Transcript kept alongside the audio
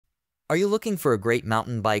Are you looking for a great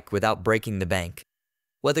mountain bike without breaking the bank?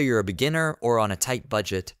 Whether you're a beginner or on a tight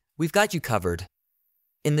budget, we've got you covered.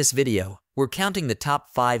 In this video, we're counting the top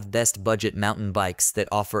 5 best budget mountain bikes that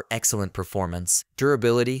offer excellent performance,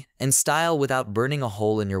 durability, and style without burning a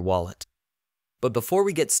hole in your wallet. But before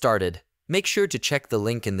we get started, make sure to check the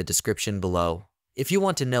link in the description below if you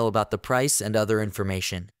want to know about the price and other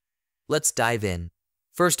information. Let's dive in.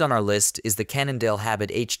 First on our list is the Cannondale Habit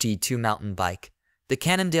HT2 mountain bike. The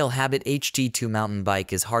Cannondale Habit HT2 mountain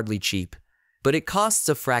bike is hardly cheap, but it costs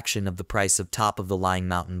a fraction of the price of top-of-the-line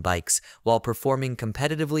mountain bikes while performing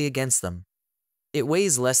competitively against them. It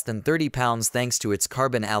weighs less than 30 pounds thanks to its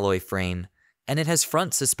carbon alloy frame, and it has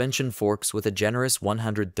front suspension forks with a generous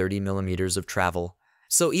 130 millimeters of travel.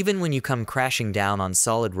 So even when you come crashing down on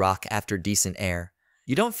solid rock after decent air,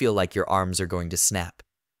 you don't feel like your arms are going to snap.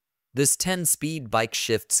 This 10-speed bike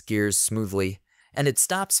shifts gears smoothly, and it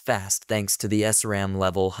stops fast thanks to the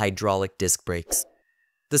SRAM-level hydraulic disc brakes.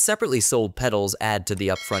 The separately sold pedals add to the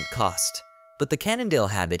upfront cost, but the Cannondale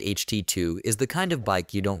Habit HT2 is the kind of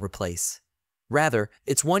bike you don't replace. Rather,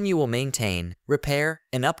 it's one you will maintain, repair,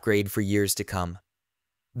 and upgrade for years to come.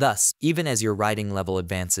 Thus, even as your riding level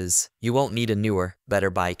advances, you won't need a newer, better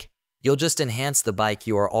bike. You'll just enhance the bike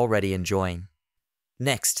you are already enjoying.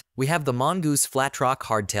 Next, we have the Mongoose Flatrock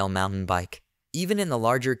Hardtail mountain bike. Even in the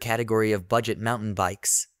larger category of budget mountain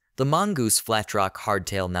bikes, the Mongoose Flatrock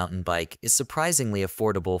Hardtail mountain bike is surprisingly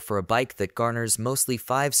affordable for a bike that garners mostly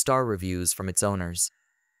 5-star reviews from its owners.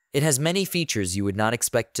 It has many features you would not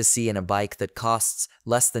expect to see in a bike that costs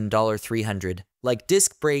less than $300, like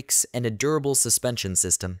disc brakes and a durable suspension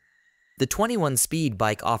system. The 21-speed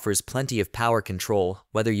bike offers plenty of power control,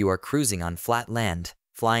 whether you are cruising on flat land,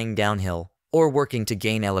 flying downhill, or working to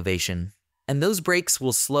gain elevation. And those brakes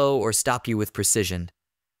will slow or stop you with precision.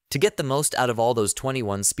 To get the most out of all those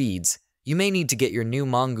 21 speeds, you may need to get your new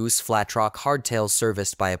Mongoose Flatrock Hardtail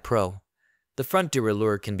serviced by a pro. The front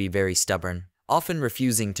derailleur can be very stubborn, often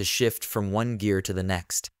refusing to shift from one gear to the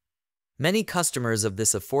next. Many customers of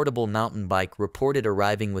this affordable mountain bike reported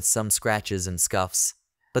arriving with some scratches and scuffs,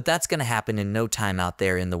 but that's going to happen in no time out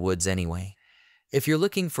there in the woods anyway. If you're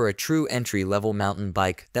looking for a true entry-level mountain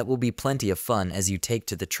bike that will be plenty of fun as you take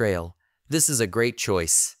to the trail, this is a great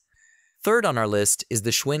choice. Third on our list is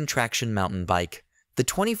the Schwinn Traxion mountain bike. The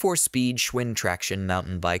 24-speed Schwinn Traxion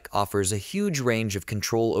mountain bike offers a huge range of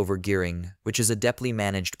control over gearing, which is adeptly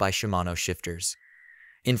managed by Shimano shifters.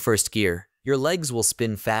 In first gear, your legs will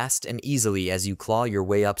spin fast and easily as you claw your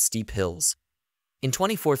way up steep hills. In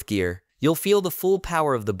 24th gear, you'll feel the full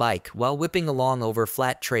power of the bike while whipping along over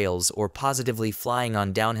flat trails or positively flying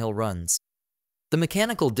on downhill runs. The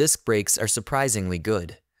mechanical disc brakes are surprisingly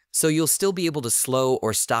good, so you'll still be able to slow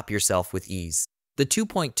or stop yourself with ease. The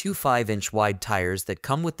 2.25-inch wide tires that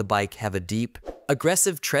come with the bike have a deep,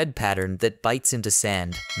 aggressive tread pattern that bites into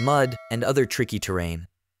sand, mud, and other tricky terrain.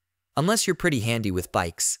 Unless you're pretty handy with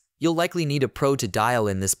bikes, you'll likely need a pro to dial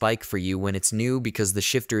in this bike for you when it's new because the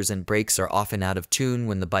shifters and brakes are often out of tune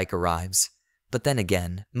when the bike arrives. But then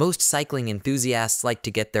again, most cycling enthusiasts like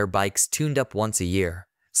to get their bikes tuned up once a year,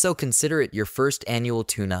 so consider it your first annual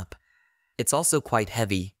tune-up. It's also quite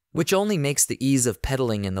heavy, which only makes the ease of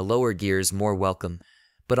pedaling in the lower gears more welcome.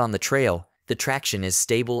 But on the trail, the traction is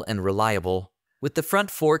stable and reliable, with the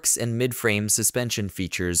front forks and mid-frame suspension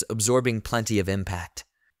features absorbing plenty of impact.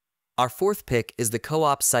 Our fourth pick is the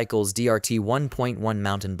Co-op Cycles DRT 1.1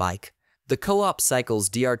 mountain bike. The Co-op Cycles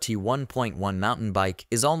DRT 1.1 mountain bike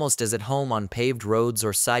is almost as at home on paved roads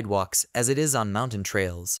or sidewalks as it is on mountain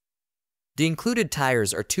trails. The included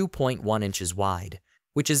tires are 2.1 inches wide,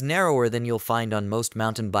 which is narrower than you'll find on most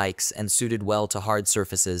mountain bikes and suited well to hard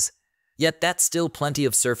surfaces. Yet that's still plenty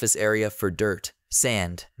of surface area for dirt,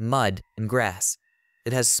 sand, mud, and grass.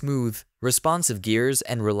 It has smooth, responsive gears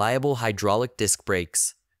and reliable hydraulic disc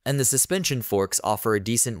brakes, and the suspension forks offer a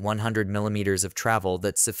decent 100 millimeters of travel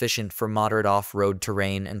that's sufficient for moderate off-road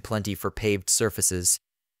terrain and plenty for paved surfaces.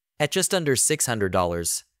 At just under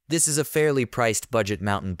 $600, this is a fairly priced budget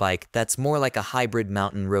mountain bike that's more like a hybrid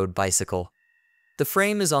mountain road bicycle. The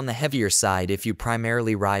frame is on the heavier side if you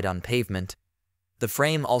primarily ride on pavement. The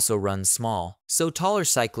frame also runs small, so taller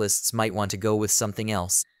cyclists might want to go with something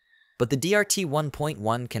else. But the DRT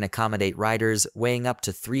 1.1 can accommodate riders weighing up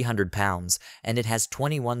to 300 pounds, and it has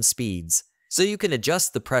 21 speeds, so you can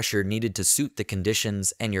adjust the pressure needed to suit the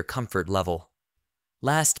conditions and your comfort level.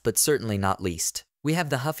 Last but certainly not least, we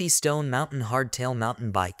have the Huffy Stone Mountain Hardtail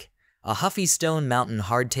mountain bike. A Huffy Stone Mountain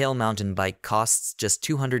Hardtail mountain bike costs just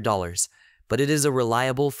 $200. But it is a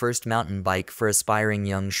reliable first mountain bike for aspiring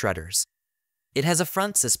young shredders. It has a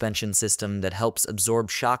front suspension system that helps absorb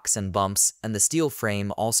shocks and bumps, and the steel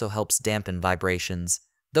frame also helps dampen vibrations.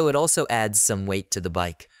 though it also adds some weight to the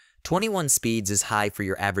bike. 21 speeds is high for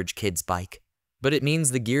your average kid's bike, but it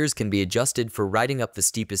means the gears can be adjusted for riding up the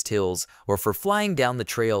steepest hills or for flying down the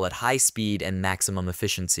trail at high speed and maximum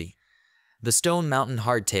efficiency. The Stone Mountain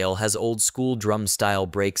Hardtail has old-school drum-style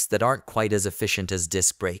brakes that aren't quite as efficient as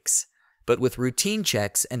disc brakes, but with routine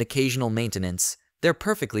checks and occasional maintenance, they're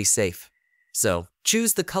perfectly safe. So,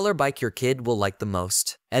 choose the color bike your kid will like the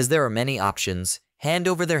most, as there are many options. Hand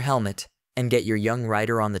over their helmet and get your young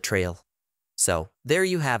rider on the trail. So, there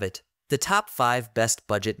you have it, the top 5 best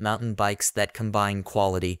budget mountain bikes that combine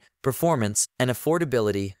quality, performance, and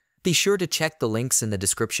affordability. Be sure to check the links in the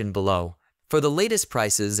description below for the latest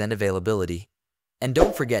prices and availability. And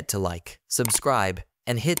don't forget to like, subscribe,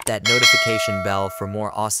 and hit that notification bell for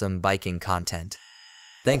more awesome biking content.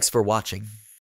 Thanks for watching.